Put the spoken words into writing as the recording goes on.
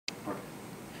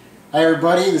Hi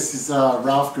everybody, this is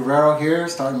Ralph Guerrero here,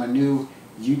 starting my new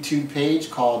YouTube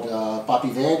page called Papi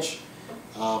Veg.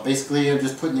 Basically, I'm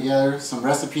just putting together some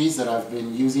recipes that I've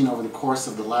been using over the course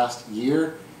of the last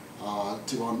year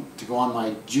to go on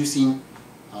my juicing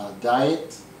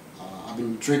diet. I've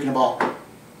been drinking about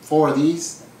 4 of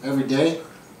these every day,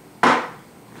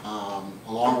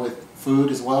 along with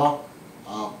food as well.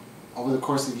 Over the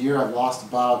course of the year, I've lost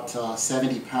about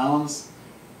 70 pounds,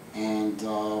 and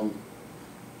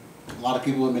a lot of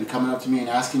people have been coming up to me and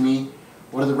asking me,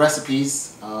 what are the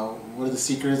recipes, what are the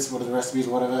secrets, what are the recipes,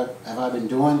 what have I been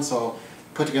doing? So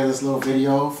put together this little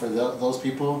video for those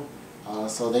people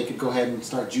so they could go ahead and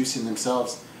start juicing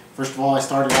themselves. First of all, I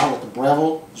started out with the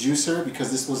Breville juicer because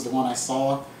this was the one I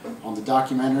saw on the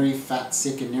documentary Fat,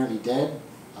 Sick, and Nearly Dead.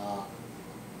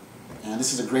 And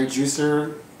this is a great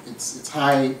juicer. It's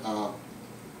high,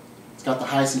 it's got the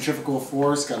high centrifugal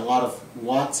force, got a lot of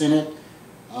watts in it.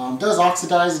 Does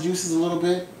oxidize the juices a little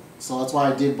bit, so that's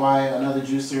why I did buy another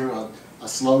juicer, a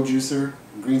slow juicer,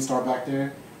 Green Star back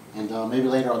there, and maybe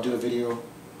later I'll do a video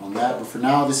on that. But for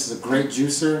now, this is a great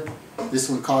juicer. This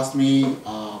one cost me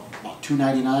about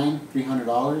 $2.99,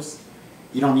 $300.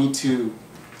 You don't need to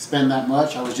spend that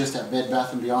much. I was just at Bed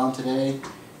Bath & Beyond today,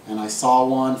 and I saw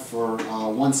one for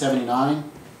 $179,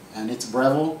 and it's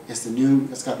Breville. It's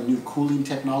got the new cooling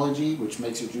technology, which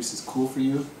makes your juices cool for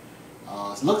you.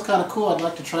 So it looks kind of cool. I'd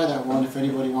like to try that one if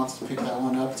anybody wants to pick that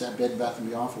one up. It's at Bed Bath &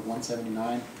 Beyond for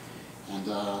 $179,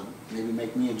 and maybe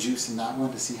make me a juice in that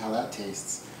one to see how that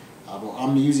tastes. But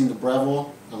I'm using the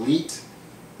Breville Elite.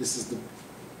 This is the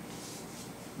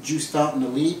Juice Fountain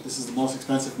Elite. This is the most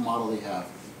expensive model they have.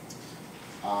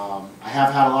 I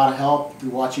have had a lot of help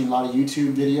through watching a lot of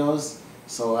YouTube videos,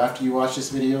 so after you watch this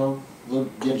video,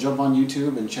 jump on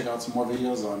YouTube and check out some more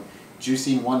videos on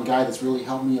juicing. One guy that's really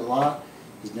helped me a lot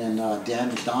has been Dan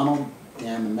McDonald,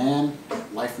 Dan the Man,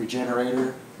 Life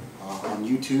Regenerator on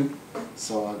YouTube.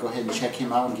 So go ahead and check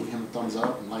him out and give him a thumbs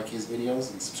up and like his videos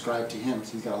and subscribe to him.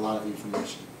 So he's got a lot of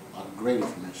information, a lot of great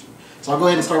information. So I'll go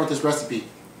ahead and start with this recipe.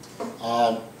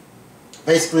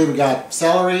 Basically, we got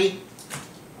celery,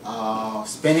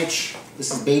 spinach.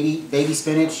 This is baby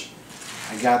spinach.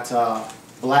 I got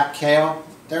black kale.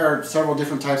 There are several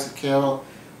different types of kale.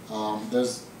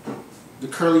 There's the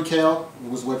curly kale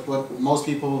was what most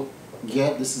people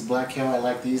get. This is black kale. I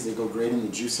like these. They go great in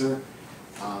the juicer.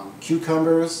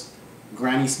 Cucumbers,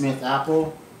 Granny Smith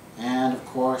apple, and of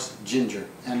course ginger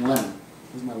and lemon.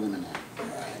 Where's my lemon at?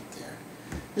 Right there.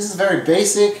 This is very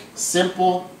basic,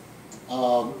 simple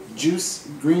juice,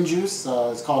 green juice.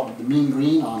 It's called the Mean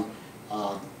Green on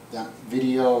that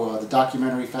video, the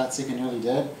documentary Fat, Sick, and Nearly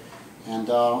Dead.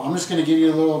 And I'm just going to give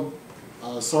you a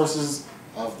little sources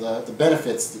of the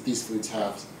benefits that these foods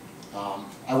have.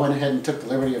 I went ahead and took the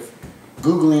liberty of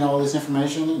Googling all this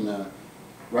information and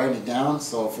writing it down,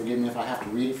 so forgive me if I have to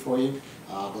read it for you.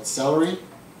 But celery,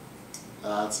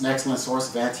 it's an excellent source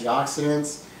of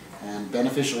antioxidants and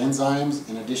beneficial enzymes,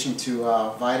 in addition to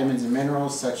vitamins and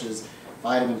minerals such as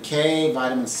vitamin K,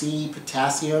 vitamin C,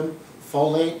 potassium,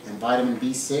 folate, and vitamin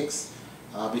B6.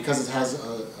 Because it has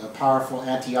a powerful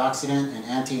antioxidant and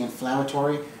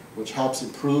anti-inflammatory, which helps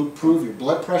improve your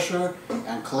blood pressure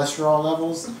and cholesterol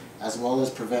levels, as well as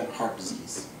prevent heart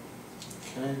disease.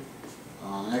 Okay.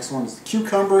 The next one is the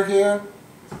cucumber here.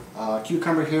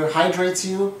 Cucumber here hydrates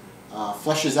you,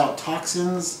 flushes out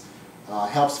toxins,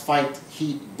 helps fight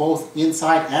heat both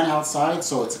inside and outside,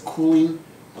 so it's a cooling,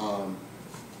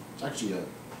 it's actually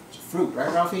it's a fruit,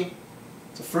 right, Ralphie?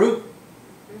 It's a fruit?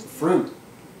 It's a fruit.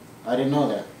 I didn't know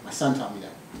that. My son taught me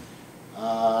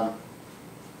that.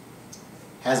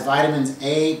 Has vitamins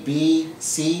A, B,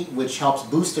 C, which helps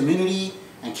boost immunity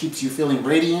and keeps you feeling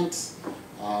radiant.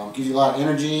 Gives you a lot of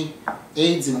energy.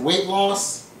 Aids in weight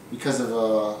loss because of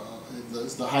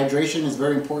the hydration is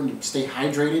very important to stay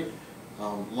hydrated.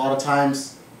 A lot of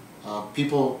times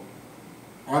people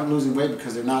aren't losing weight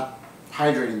because they're not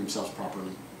hydrating themselves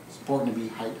properly. It's important to be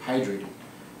hydrated.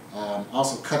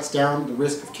 Also cuts down the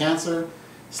risk of cancer.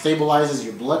 Stabilizes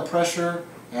your blood pressure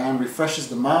and refreshes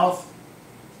the mouth,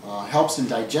 helps in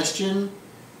digestion,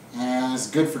 and is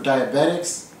good for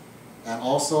diabetics, and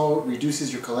also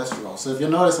reduces your cholesterol. So if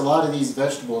you'll notice, a lot of these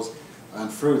vegetables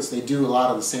and fruits, they do a lot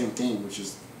of the same thing, which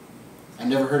is, I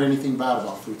never heard anything bad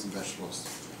about fruits and vegetables.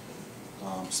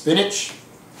 Spinach,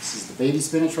 this is the baby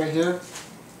spinach right here,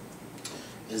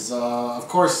 is of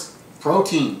course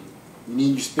protein. You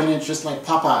need your spinach just like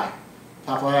Popeye.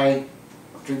 Popeye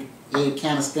ate a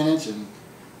can of spinach and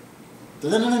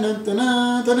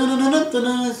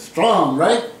strong,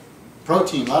 right?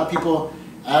 Protein. A lot of people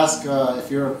ask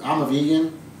if I'm a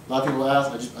vegan. A lot of people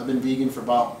ask. I've been vegan for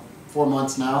about 4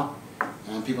 months now,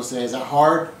 and people say, "Is that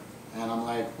hard?" And I'm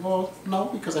like, well, no,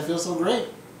 because I feel so great.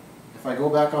 If I go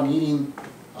back on eating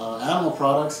animal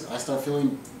products, I start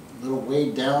feeling a little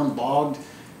weighed down, bogged,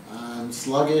 and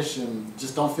sluggish, and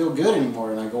just don't feel good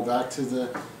anymore. And I go back to the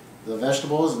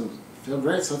vegetables and feel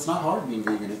great. So it's not hard being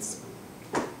vegan. It's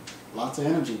lots of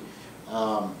energy.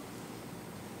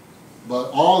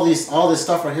 But all this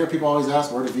stuff right here, people always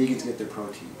ask, where do vegans get their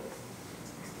protein?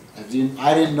 I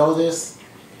didn't know this.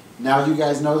 Now you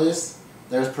guys know this.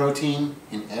 There's protein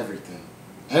in everything.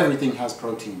 Everything has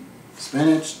protein.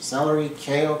 Spinach, celery,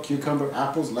 kale, cucumber,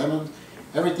 apples, lemons,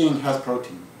 everything has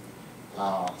protein.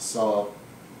 So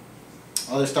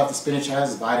other stuff the spinach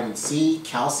has is vitamin C,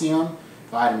 calcium,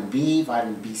 vitamin B,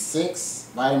 vitamin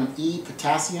B6, vitamin E,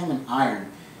 potassium, and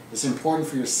iron. It's important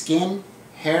for your skin,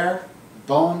 hair,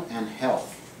 bone, and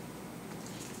health.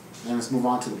 Then let's move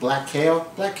on to the black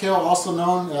kale. Black kale, also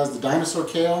known as the dinosaur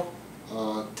kale.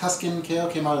 Tuscan kale,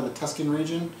 came out of the Tuscan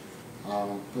region.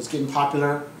 Was getting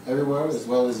popular everywhere, as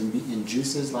well as in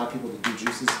juices. A lot of people that do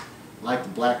juices like the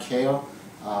black kale.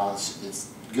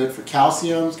 It's good for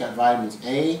calcium. It's got vitamins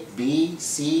A, B,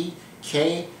 C,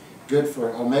 K. Good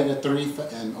for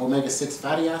omega-3 and omega-6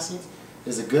 fatty acids.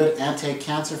 Is a good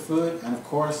anti-cancer food, and of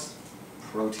course,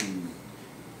 protein.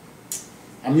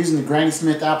 I'm using the Granny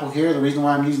Smith apple here. The reason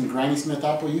why I'm using the Granny Smith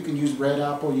apple, you can use red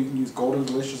apple, you can use Golden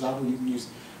Delicious apple, you can use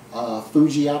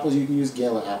Fuji apples, you can use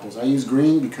Gala apples. I use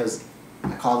green because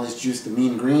I call this juice the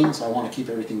mean green, so I want to keep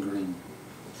everything green.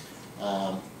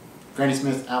 Granny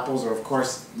Smith apples are, of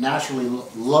course, naturally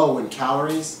low in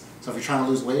calories. So if you're trying to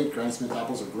lose weight, Granny Smith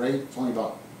apples are great. It's only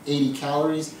about 80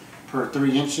 calories per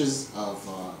 3 inches of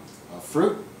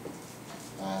fruit.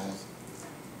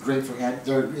 Great for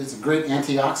it's a great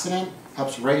antioxidant.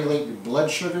 Helps regulate your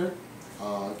blood sugar,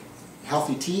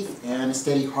 healthy teeth, and a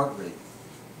steady heart rate.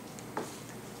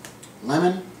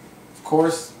 Lemon, of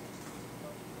course.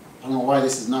 I don't know why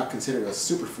this is not considered a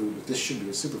superfood, but this should be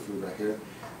a superfood right here.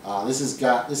 This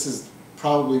is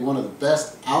probably one of the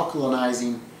best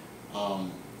alkalinizing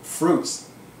fruits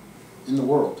in the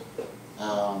world.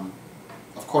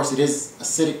 Of course, it is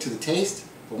acidic to the taste,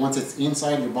 but once it's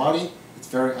inside your body, it's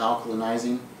very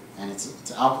alkalinizing, and it's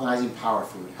an alkalinizing power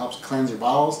food. It helps cleanse your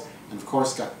bowels, and of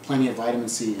course, got plenty of vitamin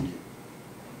C in it.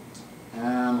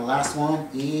 And the last one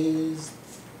is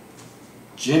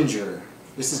ginger.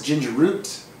 This is ginger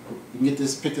root. You can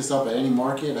pick this up at any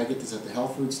market. I get this at the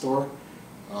health food store.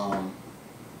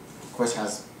 Of course,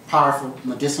 has powerful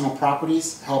medicinal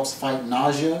properties. Helps fight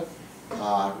nausea.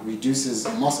 Reduces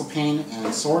muscle pain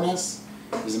and soreness.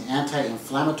 Is an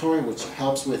anti-inflammatory, which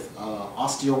helps with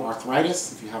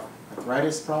osteoarthritis if you have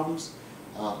arthritis problems.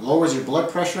 Lowers your blood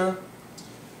pressure.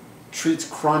 Treats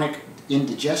chronic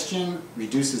indigestion.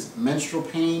 Reduces menstrual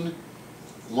pain.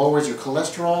 Lowers your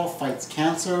cholesterol. Fights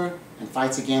cancer and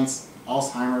fights against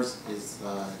Alzheimer's.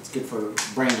 It's good for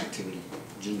brain activity.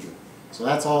 Ginger. So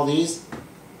that's all these.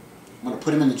 I'm going to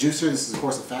put them in the juicer. This is, of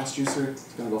course, a fast juicer.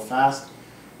 It's going to go fast,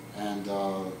 and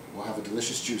we'll have a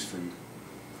delicious juice for you.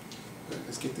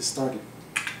 Let's get this started.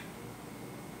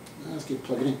 Let's get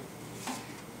plugged in.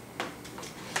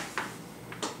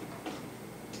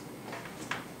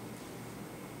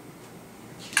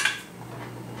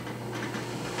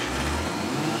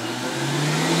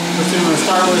 First thing I'm going to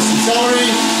start with some celery.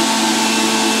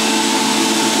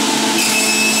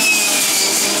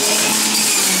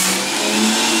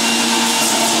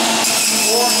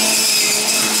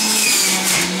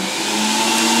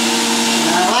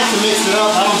 Mix it up.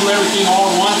 I don't do everything all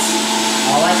at once.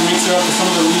 I like to mix it up with some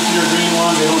of the leafier green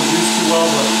ones. They don't juice too well,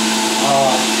 but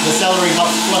the celery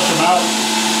helps flush them out.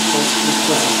 So let's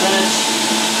put some spinach.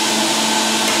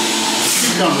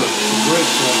 Cucumber, great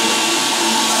flavor.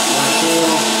 Black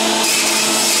kale.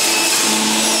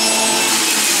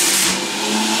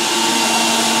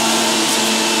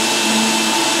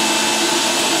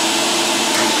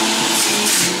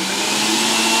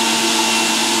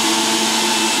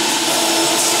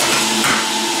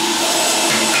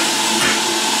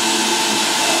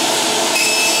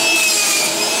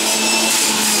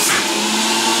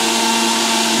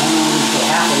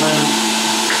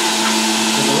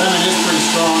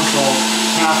 So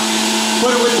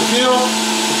put it with the pill.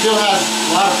 The pill has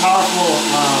a lot of powerful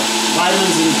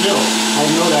vitamins in the pill. I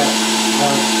know that.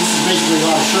 This is basically a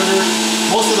lot of sugar.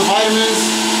 Most of the vitamins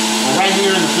are right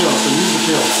here in the pill, so use the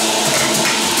pill.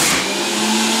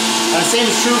 And the same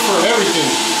is true for everything.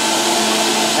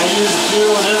 I use the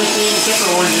pill and everything except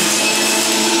for oranges.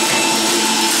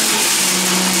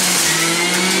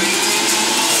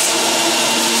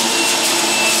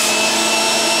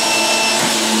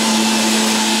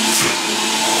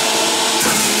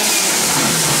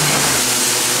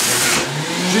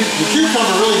 The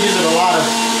cucumber really gives it a lot of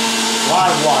lot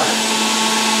of water.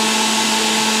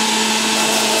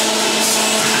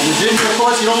 And the ginger, of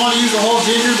course, you don't want to use the whole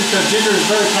ginger because ginger is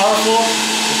very powerful.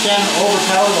 It can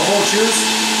overpower the whole juice.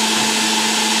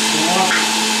 You want to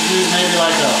use maybe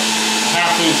like a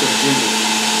half inch of ginger.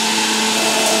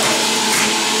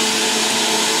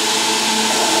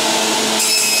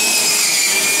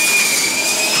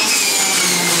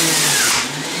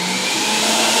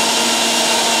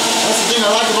 I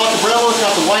like about the Breville, it's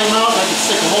got the white mouth. I can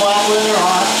stick a whole apple in there, or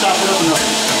I'll have to chop it up enough.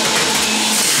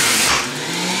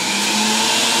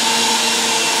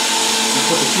 And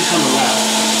put the cucumber last.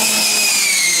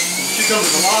 The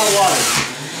cucumber's a lot of water.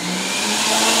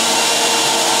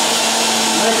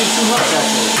 Might be too much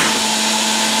actually.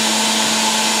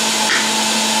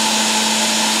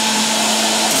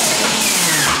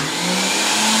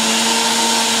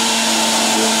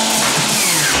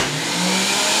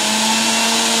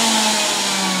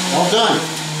 All done.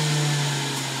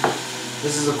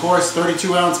 This is, of course,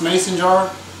 32-ounce mason jar.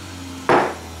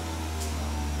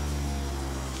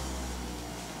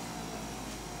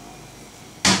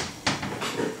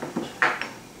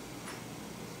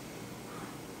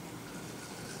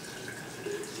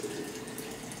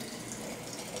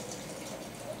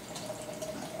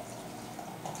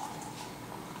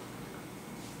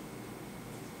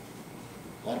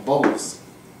 A lot of bubbles.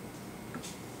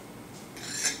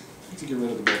 To get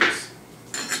rid of the bubbles.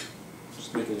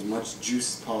 Just make it as much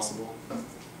juice as possible.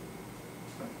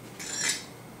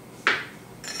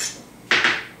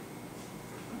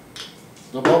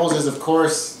 The bubbles is, of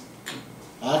course,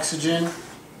 oxygen,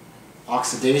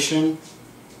 oxidation,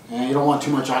 and you don't want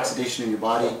too much oxidation in your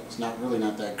body. It's really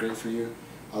not that great for you.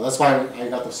 That's why I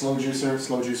got the slow juicer.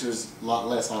 Slow juicer is a lot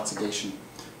less oxidation.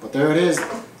 But there it is,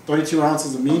 32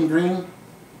 ounces of mean green.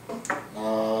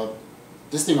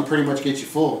 This thing will pretty much get you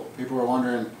full. People are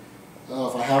wondering, oh,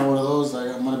 if I have one of those,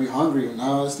 I'm going to be hungry.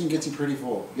 No, this thing gets you pretty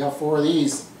full. If you have 4 of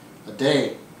these a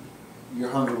day, your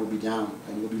hunger will be down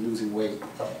and you'll be losing weight.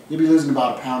 You'll be losing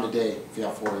about a pound a day if you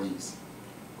have 4 of these.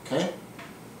 Okay?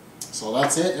 So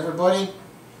that's it, everybody.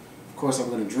 Of course, I'm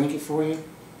going to drink it for you.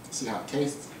 See how it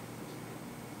tastes.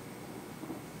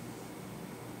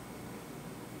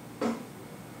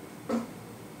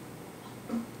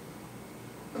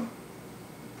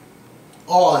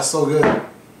 Oh, it's so good.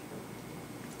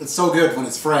 It's so good when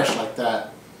it's fresh like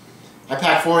that. I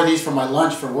pack 4 of these for my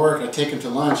lunch for work. I take them to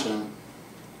lunch, and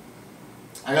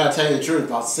I gotta tell you the truth,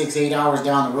 about 6-8 hours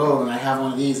down the road when I have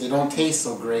one of these, they don't taste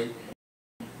so great,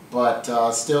 but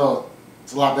still,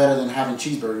 it's a lot better than having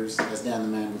cheeseburgers, as Dan the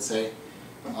Man would say.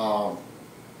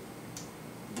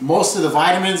 Most of the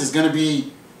vitamins is going to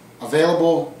be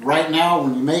available right now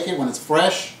when you make it, when it's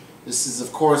fresh. This is,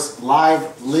 of course,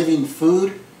 live, living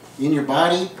food in your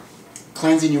body,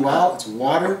 cleansing you out. It's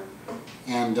water,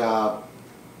 and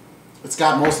it's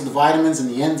got most of the vitamins and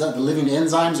the living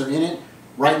enzymes are in it.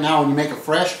 Right now, when you make it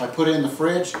fresh, if I put it in the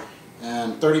fridge,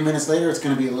 and 30 minutes later, it's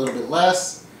going to be a little bit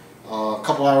less. A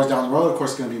couple hours down the road, of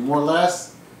course, it's going to be more or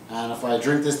less. And if I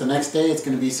drink this the next day, it's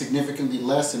going to be significantly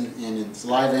less in its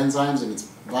live enzymes and its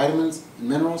vitamins and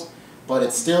minerals. But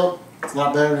it's a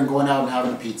lot better than going out and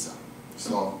having a pizza.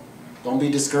 So don't be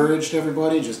discouraged,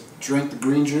 everybody. Just drink the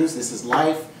green juice. This is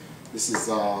life. This is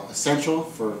essential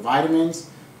for vitamins,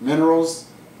 minerals,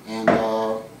 and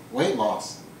weight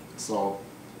loss. So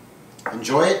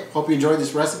enjoy it. Hope you enjoyed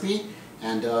this recipe.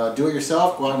 And do it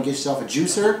yourself. Go out and get yourself a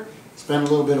juicer. Spend a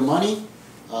little bit of money.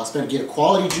 Get a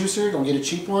quality juicer. Don't get a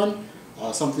cheap one.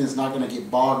 Something that's not going to get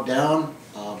bogged down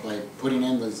by putting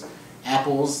in those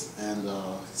apples and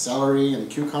celery and the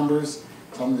cucumbers.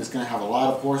 Something that's going to have a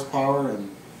lot of horsepower and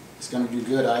it's going to do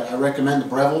good. I recommend the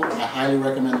Breville. I highly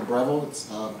recommend the Breville. It's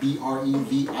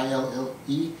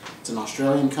B-R-E-V-I-L-L-E. It's an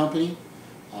Australian company.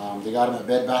 They got them at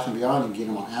Bed Bath & Beyond. You can get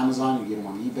them on Amazon. You can get them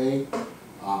on eBay.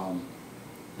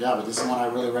 Yeah, but this is one I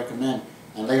really recommend.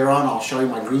 And later on, I'll show you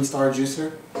my Green Star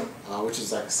juicer, which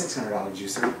is like a $600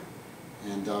 juicer.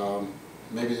 And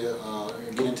maybe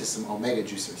get into some Omega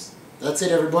juicers. That's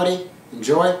it, everybody.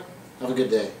 Enjoy. Have a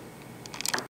good day.